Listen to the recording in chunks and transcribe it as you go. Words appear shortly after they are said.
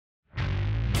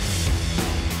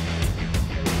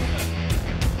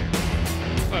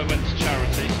it went to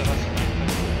charity, so that's the main thing.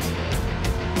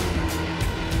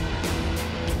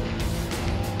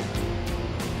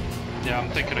 Yeah, I'm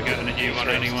thinking of getting a new one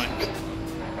anyway.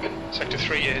 Sector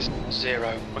 3 is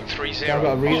 0.30. Yeah, I've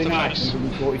got a really nice.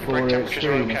 nice 44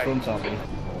 screen in front of me,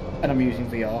 and I'm using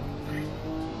VR.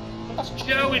 That's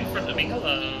Joe in front of me,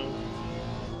 hello.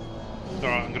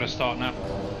 Alright, I'm going to start now.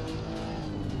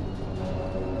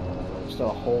 Still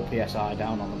a whole PSI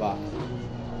down on the back.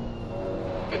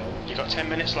 You've got 10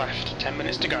 minutes left, 10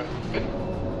 minutes to go.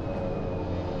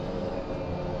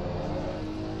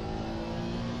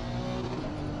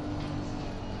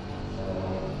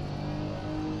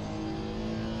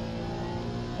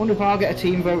 Wonder if I'll get a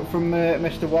team vote from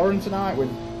Mr. Warren tonight with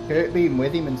Kurt being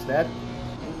with him instead.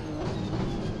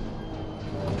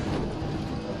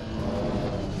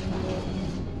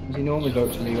 He normally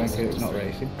votes for me when Kurt's not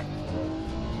racing.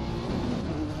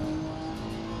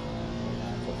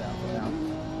 Put down, put down.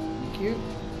 Thank you.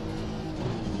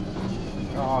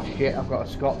 Oh shit, I've got a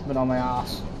Scotsman on my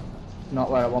ass. Not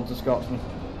where I want a Scotsman.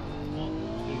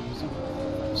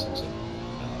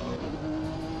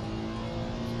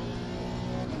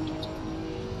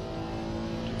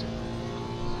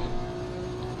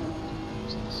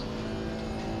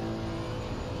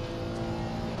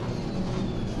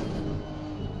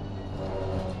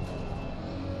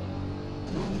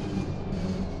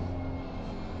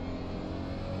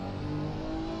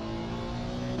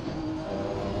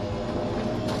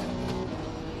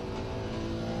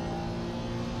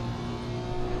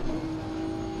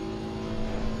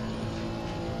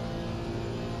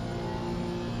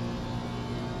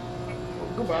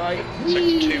 Goodbye.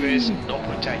 Sector 2 is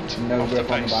 0.8. No off the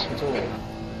grip on the pace. back at all.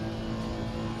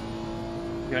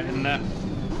 Get in there.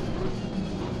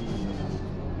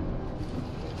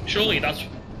 Surely that's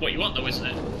what you want though, isn't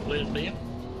it, Liam?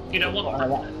 You don't want that?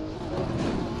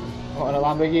 What, in a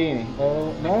Lamborghini?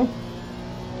 No?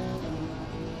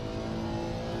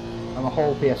 I'm a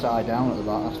whole PSI down at the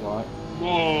back, that's why.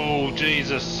 Whoa,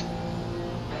 Jesus.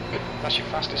 That's your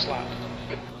fastest lap.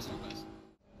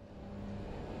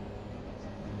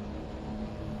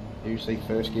 Usually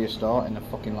first gear start in a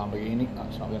fucking Lamborghini.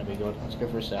 That's not going to be good. Let's go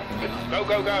for a second. Go,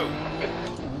 go, go!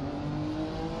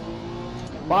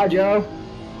 Bye, Joe!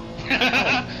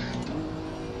 I'm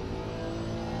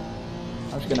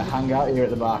just going to hang out here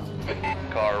at the back.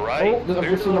 Car right. Oh, I've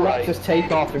just seen the Lexus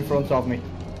take off in front of me.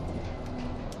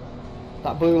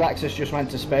 That blue Lexus just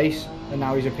went to space, and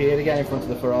now he's appeared again in front of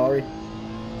the Ferrari.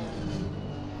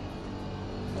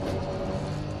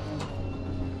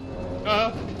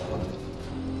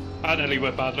 I nearly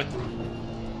went badly.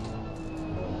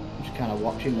 I'm just kind of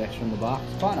watching this from the back.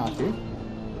 It's quite a nice view.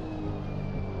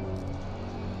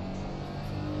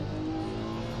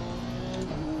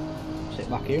 Sit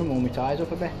back here and warm my tyres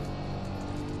up a bit.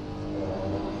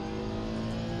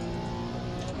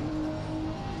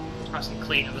 Nice and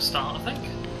clean at the start, I think.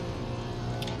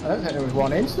 I don't think there was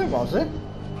one incident, was there?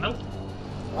 Nope.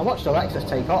 I watched the Lexus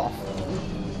take off,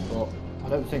 but I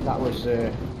don't think that was...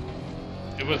 It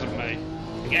wasn't me.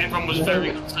 Yeah, everyone was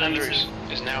very concerned. Andrews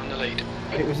is now in the lead.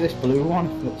 It was this blue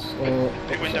one that's...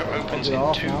 Pit window opens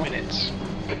in 2 minutes.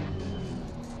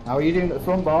 How are you doing at the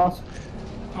front, Bart?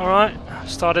 Alright,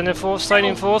 starting in fourth, staying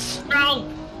in fourth. Ralph!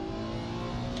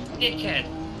 Dickhead!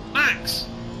 Max!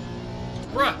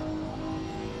 Bruh!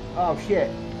 Oh shit,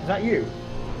 is that you?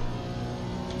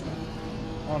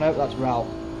 Oh no, that's Ralph.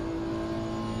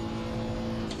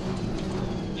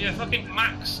 Yeah, fucking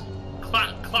Max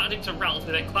clattered into Ralph,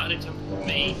 and then clattered into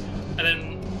me, and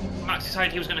then Max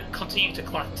decided he was going to continue to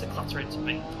clatter into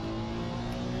me.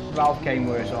 Ralph came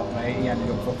worse off, mate. He ended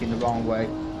up fucking the wrong way.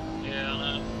 Yeah,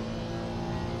 I know.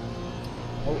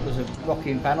 Oh, there's a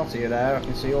fucking penalty there, I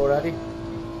can see already.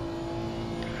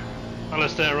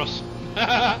 Alisteros.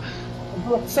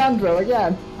 Sandro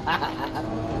again!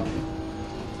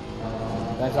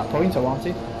 There's that point I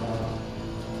wanted.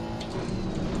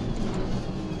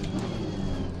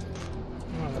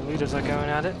 Oh, the leaders are going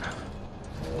at it.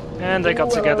 And they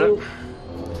got together.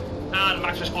 And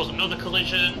Max just caused another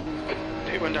collision.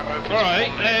 Pit window opens.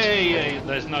 Alright, hey,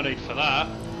 there's no need for that.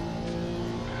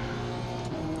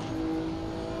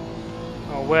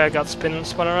 Oh, where got spun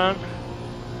around?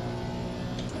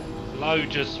 Low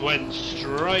just went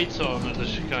straight on at the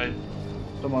chicane.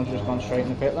 Someone's just gone straight in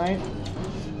the pit lane.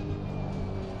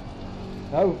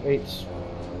 No, it's...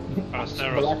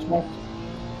 Alisteros.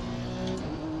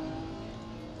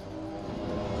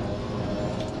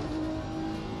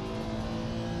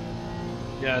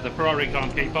 Yeah, the Ferrari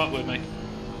can't keep up with me.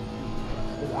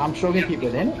 I'm struggling to keep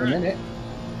within it at the minute.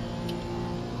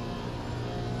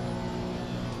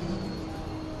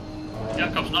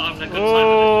 Jacob's not having a good time.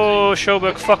 Oh,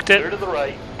 Schoberg fucked it. Clear to the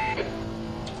right.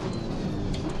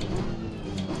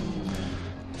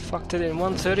 Fucked it in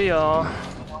 130R.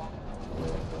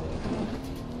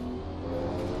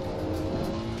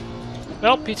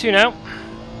 Well, P2 now.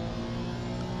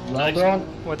 Well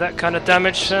done. With that kind of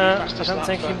damage, I don't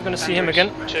think I'm going to see him again.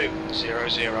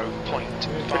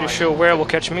 2:00.5. Pretty sure Ware will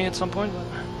catch me at some point. But...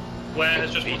 Where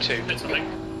has just P2. hit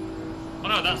something. Oh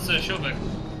no, that's Schulberg.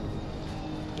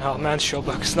 Oh man,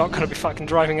 Schulberg's not going to be fucking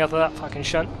driving out of that fucking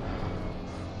shunt.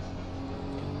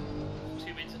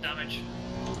 2 minutes of damage.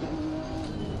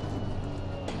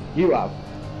 You have.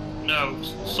 No,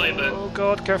 Soyberg. Oh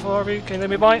god, careful Harvey, can you let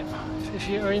me by? If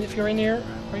you're in here,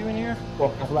 are you in here?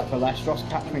 Well, I've let Valestros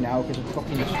catch me now because I'm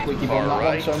fucking squeaky bum that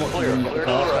one so much. Clear, clear,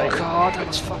 Oh clear. god, that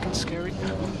was fucking scary.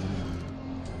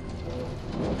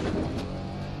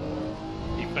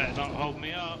 You better not hold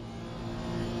me up.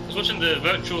 I was watching the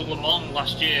virtual Le Mans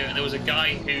last year, and there was a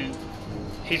guy who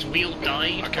his wheel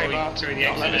died Okay, going Bart, through the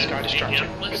don't let this exit guy of distract you.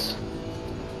 Indianapolis.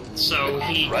 So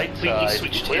he Right completely side,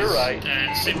 switched clear his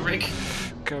right. sim rig.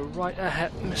 Go right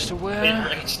ahead, Mr. Pin Ware.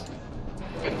 rate.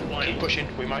 Keep pushing,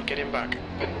 we might get him back.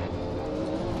 You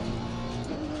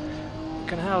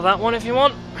can have that one if you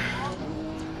want.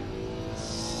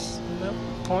 No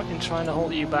point in trying to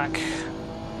hold you back.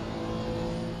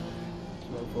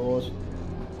 Slow forwards.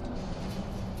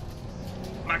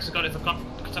 Max has got it for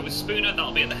contact with Spooner.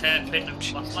 That'll be at the hairpin of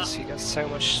last lap. Jesus, he gets so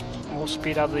much more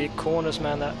speed out of the corners,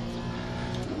 man. That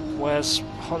Ware's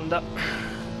Honda.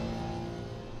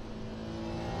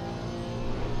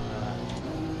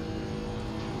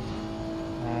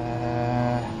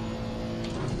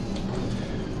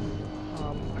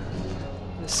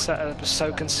 This setup is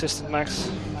so consistent, Max.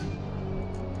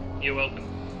 You're welcome.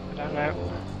 I don't know.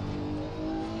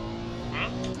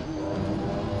 Hmm?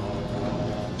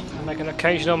 I make an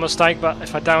occasional mistake, but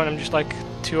if I down, I'm just like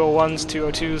 201s,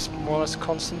 202s, more or less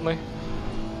constantly.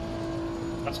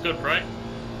 That's good, right?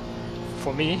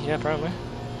 For me, yeah, apparently.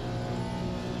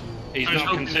 He's I was not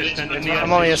hoping that it's consistent in gonna the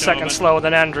I'm only a S's, second Charlotte. slower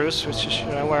than Andrews, which is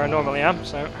where I normally am.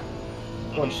 So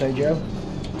What'd you say, Joe?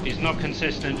 He's not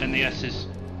consistent in the S's.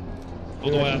 All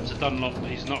the way up to Dunlop,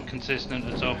 he's not consistent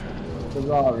at all.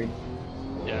 Ferrari.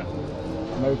 Yeah.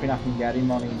 I'm hoping I can get him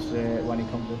on his when he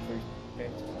comes up through pit.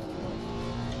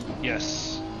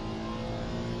 Yes.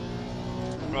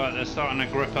 Right, they're starting to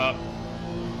grip up.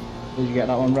 Did you get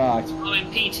that one right? I'm in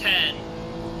P10.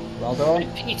 Well done.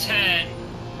 P10.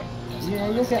 Yeah,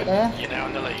 you'll get there. You're now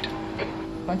in the lead.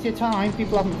 Plenty of time.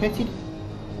 People haven't pitted.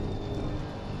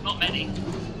 Not many.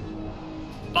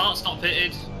 Bart's not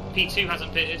pitted. P2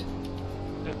 hasn't pitted.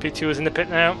 P2 is in the pit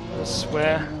now. That's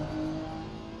where.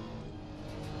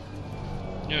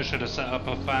 You should have set up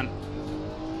a fan.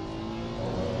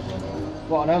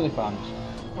 What, an OnlyFans?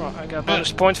 Right, I got a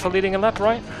bonus point for leading a lap,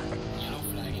 right?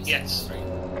 Yes.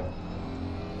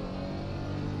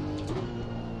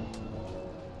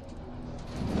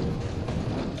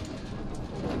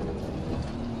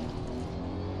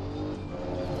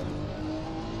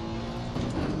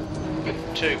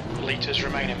 Two litres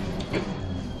remaining.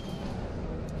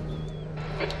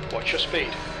 Watch your speed.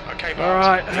 Okay, Bart.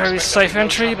 Alright, Expect very there'll safe be no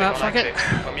entry, traffic but on fuck it.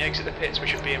 exit. When we exit the pits, we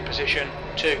should be in position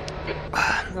 2.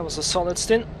 That was a solid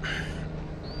stint.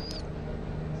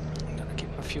 I'm gonna keep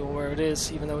my fuel where it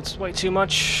is, even though it's way too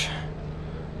much.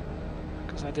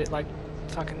 Because I did like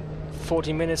fucking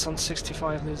 40 minutes on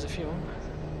 65 litres of fuel.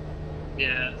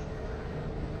 Yeah.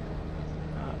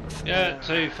 Yeah,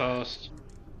 too fast.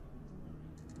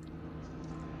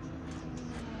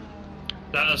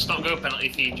 That's a stop-go penalty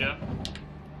for you, Joe.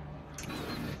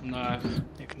 No.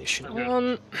 Ignition Okay.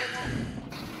 on.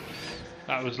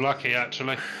 That was lucky,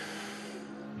 actually.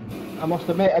 I must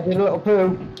admit, I did a little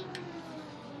poo.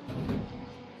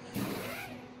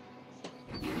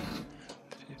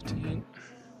 15.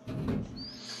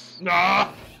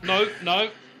 Ah! No, no,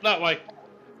 that way.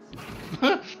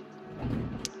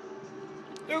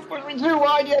 Don't push me too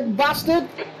wide, you bastard!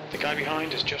 The guy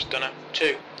behind has just done a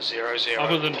 2:00.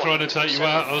 I wasn't trying to take you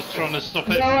out, I was trying to stop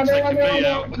it No, I from know, I taking know, I me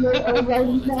know. out. I was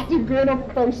like, massive grin on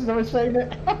my face as I was saying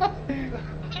it.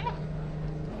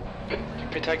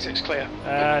 Pit exit's clear.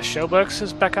 Schulberg's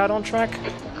is back out on track.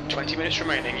 20 minutes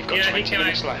remaining. You've got Yeah, he 20 came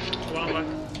minutes out. left. Well, well.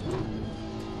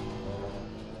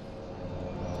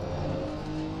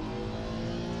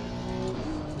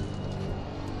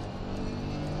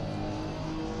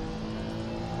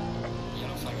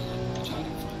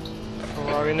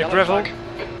 Ferrari in the Yellow gravel. flag.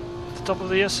 At the top of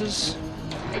the S's.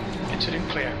 Incident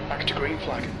clear. Back to green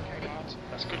flag. Okay, Bart.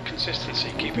 That's good consistency.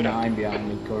 Keep it up. 9 behind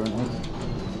me currently.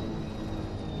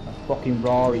 That fucking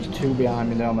Rory's 2 behind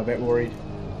me now, I'm a bit worried.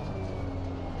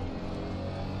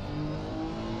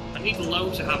 I need Low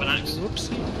to have an accident. Whoops.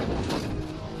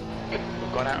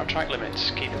 We've gone out of track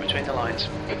limits. Keep it between the lines.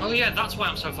 Oh yeah, that's why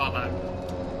I'm so far back.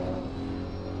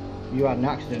 You had an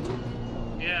accident.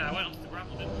 Yeah, I went onto the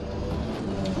gravel, didn't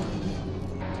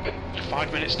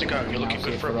 5 minutes to go. You're looking I'll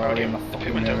good see for a Ferrari in podium. my The pit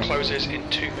fucking window mirror. closes in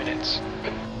 2 minutes.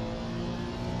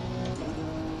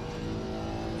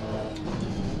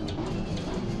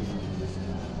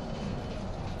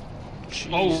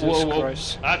 Jesus whoa.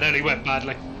 Christ. That nearly went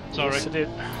badly. Sorry. Yes, it did.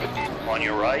 On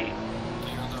your right.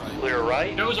 Clear right.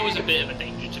 you? There was always a bit of a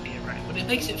danger to be around, but it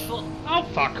makes it fun. Oh,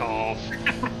 fuck off.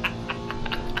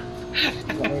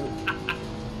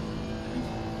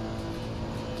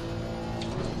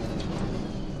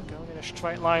 Going in a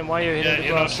straight line, why are you hitting Yeah, the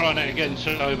you're not grass? trying it again,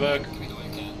 Schoberg.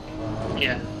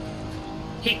 Yeah.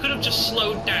 He could have just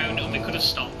slowed down and we could have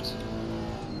stopped.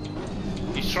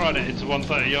 He's trying it into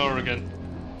 130R again.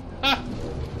 Ah!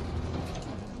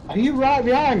 Are you right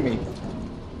behind me?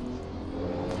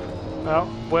 Well,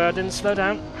 where I didn't slow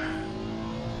down.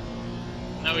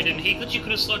 No, he didn't. He literally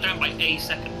could have slowed down by a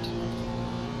second.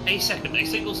 A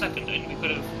single second, and we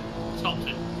could have stopped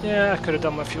it. Yeah, I could have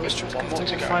done my fuel stress. One Could more have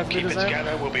to taken go. 5 Keep it litres out.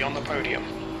 together. We'll be on the podium.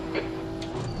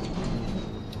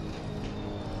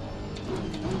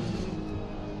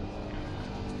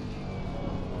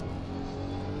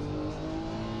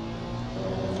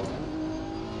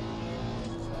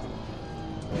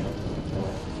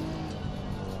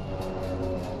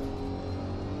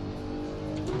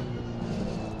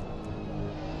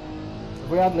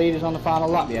 Have we had leaders on the final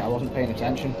lap yet? I wasn't paying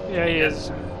attention. Yeah, he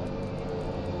is.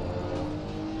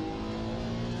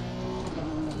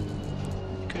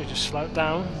 Could have just slowed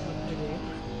down.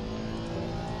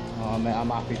 Oh mate, I'm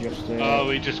happy just to... Oh,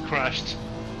 he just crashed.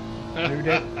 Who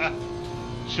did?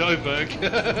 Schoberg.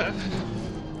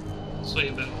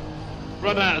 Sweet bit.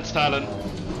 Run out of talent.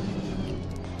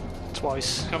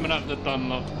 Twice. Coming up the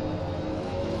Dunlop.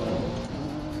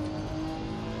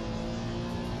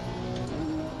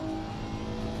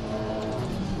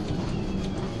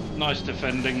 Nice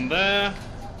defending there.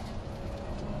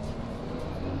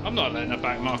 I'm not letting a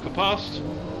back marker past.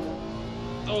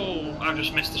 Oh, I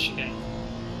just missed the chicane.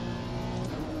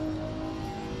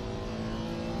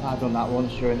 I've done that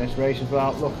once during this race as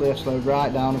well. Luckily I slowed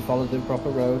right down and followed the proper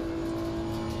road.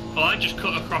 Well, I just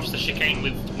cut across the chicane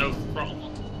with no throttle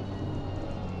on.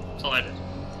 That's all I did.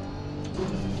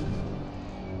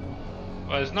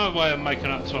 Well, there's no way I'm making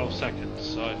up 12 seconds,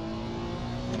 so...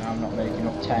 And I'm not making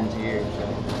up 10 to you, so...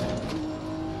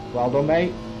 Well done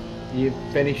mate. You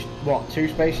finished, what, 2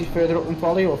 spaces further up than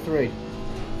Polly, or 3? I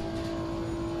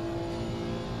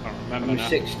can't It remember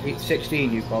was now.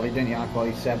 16 you Polly, didn't you? I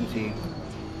Polly 17.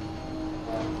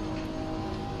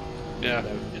 Yeah. So,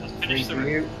 Yeah, 3 finish the for route.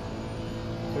 you.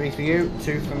 3 for you,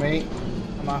 2 for me.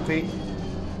 I'm happy.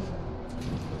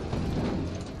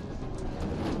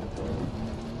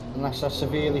 Unless I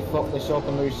severely fuck this up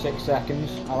and lose 6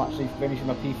 seconds, I'll actually finish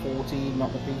my P14,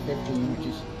 not the P15, which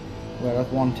is where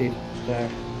I've wanted. So,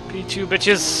 P2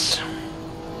 bitches.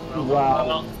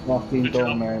 wow, fucking Good job.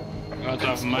 done, mate. Well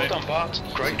done, Well mate. done, Bart.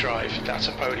 Great drive. That's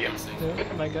a podium.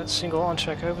 Yeah, make a single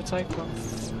on-track overtake, but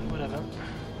whatever.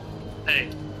 Hey,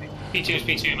 P2 is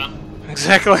P2, man.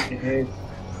 Exactly. It is.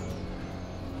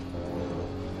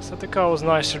 So the car was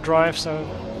nice to drive, so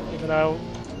even though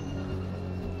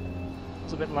it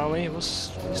was a bit lonely, it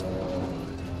was at least not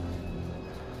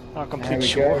a There complete we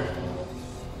chore. go.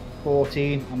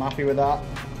 14, I'm happy with that.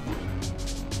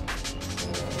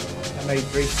 I made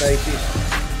 3 spaces.